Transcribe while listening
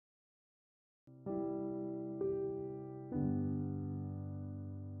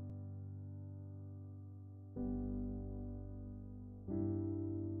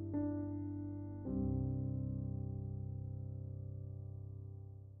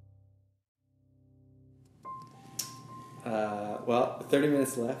Well, 30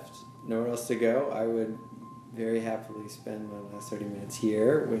 minutes left, nowhere else to go. I would very happily spend my last 30 minutes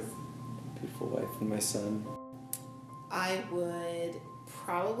here with my beautiful wife and my son. I would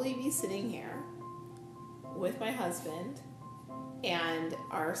probably be sitting here with my husband and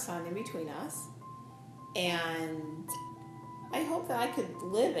our son in between us, and I hope that I could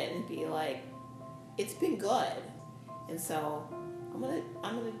live it and be like, it's been good. And so I'm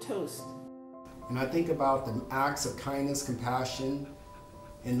gonna toast. And I think about the acts of kindness, compassion,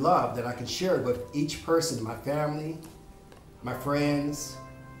 and love that I can share with each person, my family, my friends,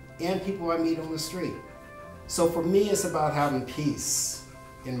 and people I meet on the street. So for me, it's about having peace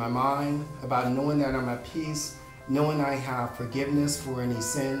in my mind, about knowing that I'm at peace, knowing I have forgiveness for any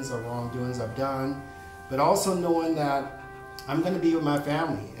sins or wrongdoings I've done, but also knowing that I'm going to be with my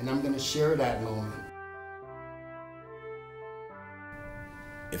family and I'm going to share that moment.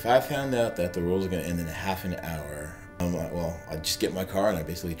 If I found out that the rules are going to end in half an hour, well, I'd just get in my car and I'd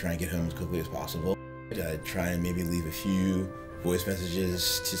basically try and get home as quickly as possible. I'd try and maybe leave a few voice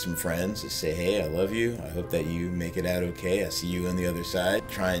messages to some friends to say, hey, I love you. I hope that you make it out okay. I see you on the other side.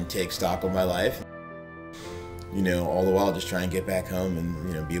 Try and take stock of my life. You know, all the while just try and get back home and,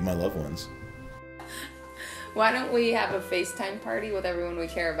 you know, be with my loved ones. Why don't we have a FaceTime party with everyone we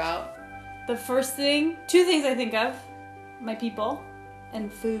care about? The first thing, two things I think of, my people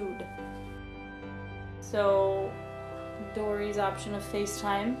and food. So Dory's option of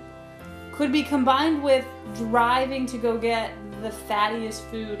FaceTime could be combined with driving to go get the fattiest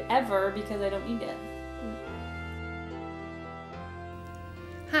food ever because I don't eat it.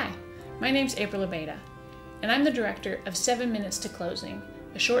 Hi, my name's April Abeyta, and I'm the director of 7 Minutes to Closing,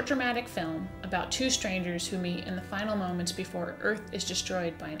 a short dramatic film about two strangers who meet in the final moments before Earth is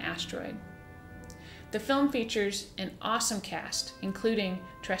destroyed by an asteroid. The film features an awesome cast, including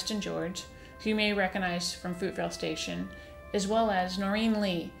Tristan George, who you may recognize from Fruitvale Station, as well as Noreen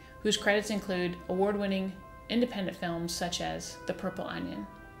Lee, whose credits include award-winning independent films such as The Purple Onion.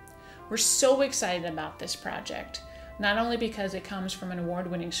 We're so excited about this project, not only because it comes from an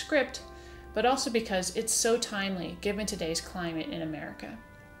award-winning script, but also because it's so timely given today's climate in America.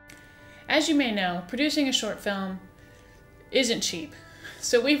 As you may know, producing a short film isn't cheap,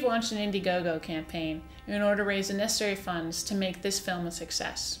 so we've launched an IndieGoGo campaign in order to raise the necessary funds to make this film a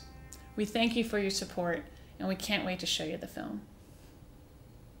success. We thank you for your support, and we can't wait to show you the film.